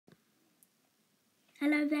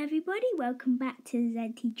Hello there everybody, welcome back to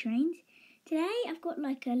ZT Trains. Today I've got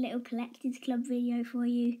like a little Collectors Club video for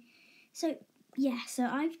you. So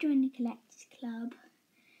I've joined the Collectors Club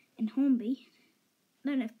in Hornby. I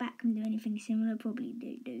don't know if Bat can do anything similar, probably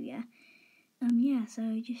do, yeah.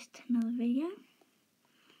 So just another video.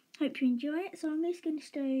 Hope you enjoy it. So I'm just going to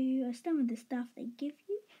show you some of the stuff they give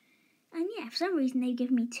you. And yeah, for some reason they give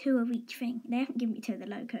me 2 of each thing. They haven't given me 2 of the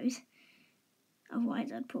locos.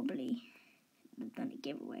 Otherwise I'd probably have done a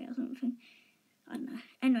giveaway or something. I don't know.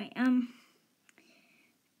 Anyway,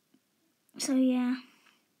 so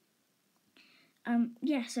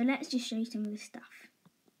let's just show you some of the stuff.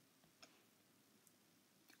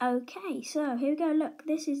 Okay, so here we go. Look,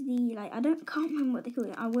 this is the, can't remember what they call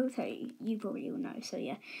it. I will tell you, you probably will know. So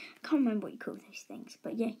yeah, I can't remember what you call those things.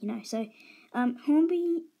 But yeah, you know. So,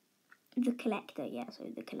 Hornby, the collector. Yeah, so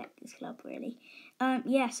the Collectors Club, really.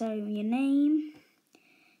 So your name,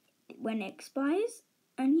 when it expires.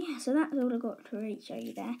 And yeah, so that's all I've got to really show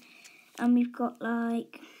you there. We've got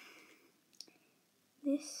like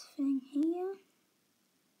this thing here.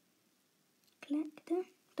 Collector.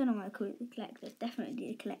 Don't know why I call it the Collector. It's definitely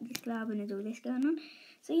the Collectors Club and there's all this going on.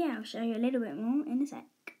 So yeah, I'll show you a little bit more in a sec.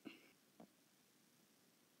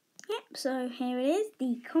 Yep, so here it is.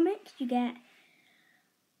 The comics you get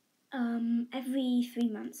every 3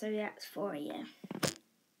 months. So that's for a year.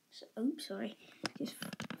 So, oops, sorry. Just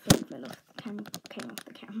fell off the camera, came off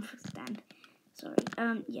the camera stand. Sorry.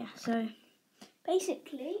 So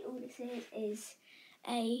basically all this is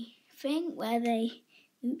a thing where they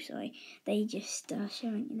just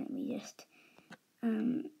showing you. Let me just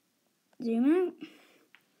zoom out.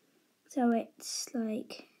 So it's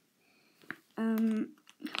like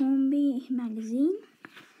Hornby magazine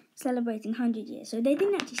celebrating 100 years. So they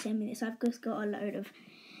didn't actually send me this. I've just got a load of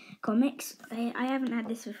comics. I haven't had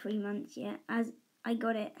this for 3 months yet, as I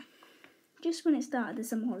got it just when it started the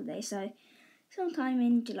summer holiday, so sometime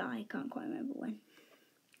in July, I can't quite remember when.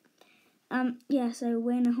 So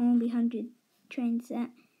win a Hornby 100 train set.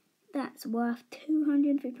 That's worth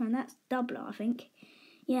 £250. That's double, I think.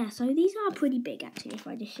 Yeah, so these are pretty big actually, if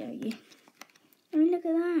I just show you. I mean, look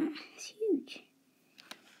at that. It's huge.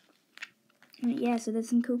 And yeah, so there's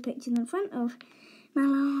some cool pictures on the front of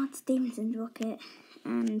Mallard, Stevenson's rocket,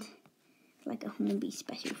 and like a Hornby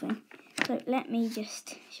special thing. So let me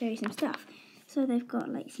just show you some stuff. So they've got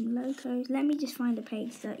like some logos. Let me just find a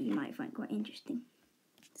page that you might find quite interesting.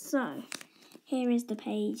 So here is the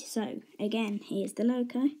page. So again, here's the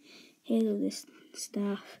logo. Here's all this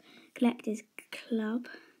stuff. Collectors Club.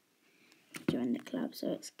 Join the club,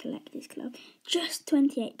 so it's Collectors Club. Just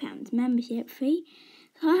 £28 membership fee.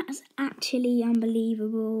 So that's actually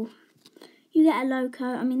unbelievable. You get a logo.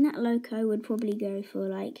 I mean, that logo would probably go for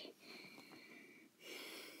like,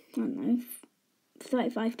 I don't know,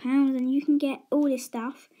 £35, and you can get all this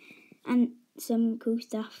stuff and some cool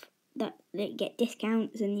stuff that get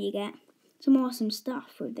discounts, and you get some awesome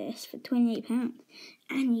stuff with this for £28,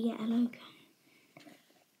 and you get a logo.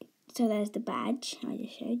 So there's the badge I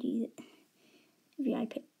just showed you,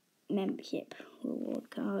 VIP membership reward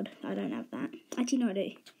card. I don't have that. Actually, no, I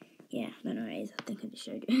do. Yeah, I don't know what it is. I think I just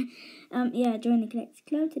showed you. Join the Collectors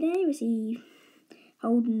Club today. Receive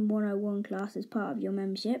Holden 101 class as part of your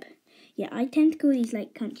membership. Yeah, I tend to call these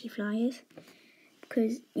like country flyers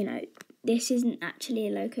because, you know, this isn't actually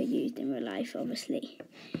a logo used in real life, obviously.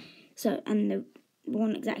 So, and the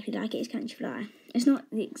one exactly like it is country flyer. It's not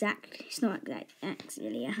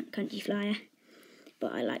actually a country flyer,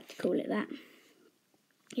 but I like to call it that.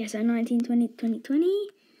 Yeah, so 1920 to 2020.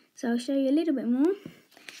 So I'll show you a little bit more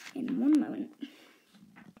in one moment.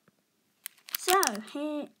 So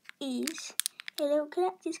here is a little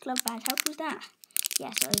Collectors Club badge. How cool is that?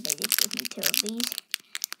 Yeah, so they did give me 2 of these.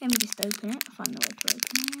 Let me just open it. Find the way to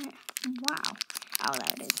open it. Wow. Oh,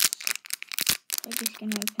 there it is. We're just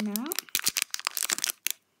going to open it up.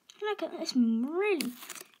 Look at this, really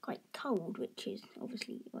quite cold, which is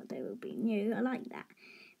obviously what they will be new. I like that.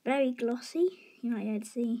 Very glossy. You might be able to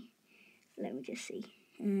see. Let me just see.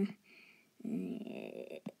 No,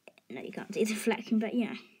 you can't see the reflection, but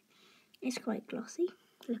yeah, it's quite glossy.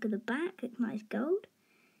 Look at the back. It's nice gold.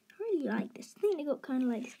 I really like this. I think they got kind of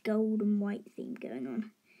like this gold and white theme going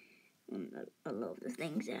on a lot of the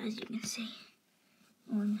things there, as you can see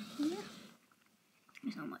on here.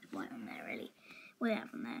 There's not much white on there really. Way out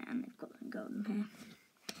from there, and they've got some golden hair.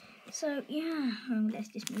 So yeah, let's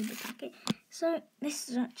just move the packet. So this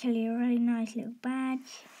is actually a really nice little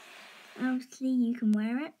badge. Obviously you can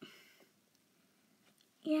wear it.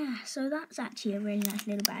 Yeah, so that's actually a really nice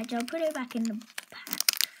little badge. I'll put it back in the pack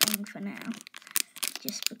thing for now,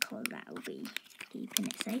 just because that will be keeping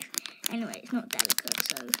it safe. Anyway, it's not delicate,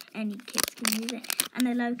 so any kids can use it. And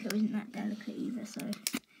the logo isn't that delicate either, so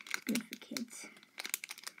it's good for kids.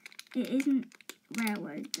 It isn't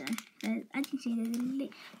railroad though. As you can see, there's a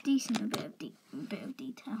decent bit of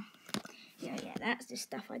detail. Yeah, that's the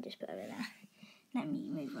stuff I just put over there. Let me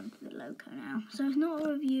move on to the logo now. So it's not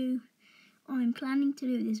a review. I'm planning to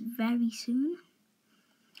do this very soon.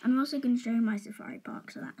 I'm also going to show you my safari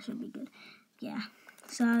park, so that should be good. Yeah.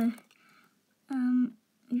 So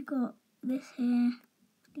we've got this here.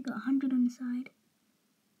 We've got 100 on the side.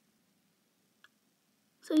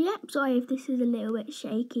 So yeah, sorry if this is a little bit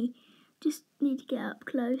shaky. Just need to get up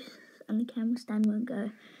close and the camera stand won't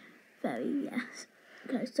go very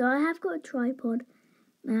close. So I have got a tripod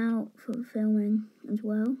now for filming as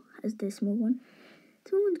well as the small one. The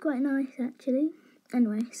small one's quite nice actually.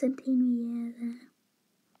 Anyway, Centenary there.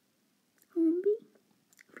 Hornby,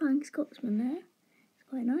 Flying Scotsman there. It's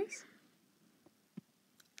quite nice.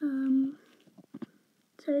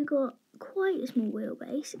 So we've got quite a small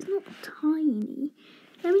wheelbase. It's not tiny.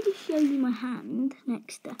 Let me just show you my hand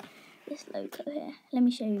next to this logo here. Let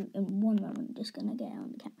me show you in one moment. I'm just gonna get it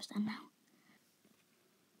on the camera stand now.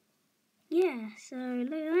 Yeah, so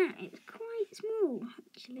look at that. It's quite small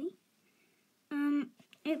actually.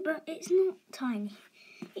 But it's not tiny.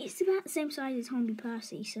 It's about the same size as Hornby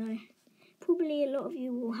Percy, so probably a lot of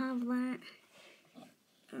you will have that.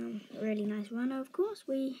 Really nice runner, of course.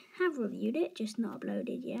 We have reviewed it, just not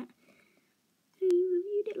uploaded yet. We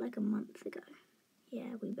reviewed it like a month ago.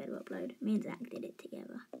 Yeah, we better upload. Me and Zach did it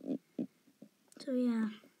together. So yeah,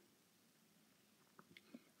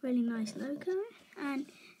 really nice logo. And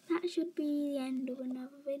that should be the end of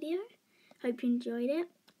another video. Hope you enjoyed it.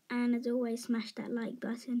 And as always, smash that like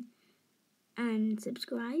button and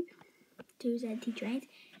subscribe to ZT Trades.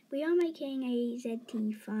 We are making a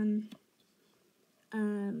ZT Fun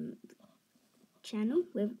channel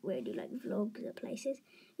where we do like vlogs at places.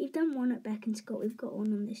 We've done one at Beck and Scott. We've got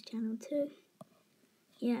one on this channel too.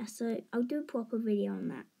 Yeah, so I'll do a proper video on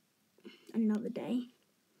that another day.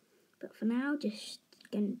 But for now, just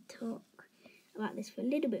going to talk about this for a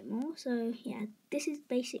little bit more. So yeah, this is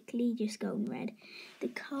basically just golden red. The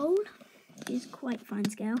coal is quite fine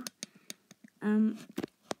scale,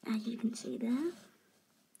 as you can see there.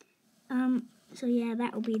 So yeah,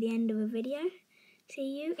 that will be the end of the video.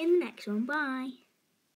 See you in the next one. Bye.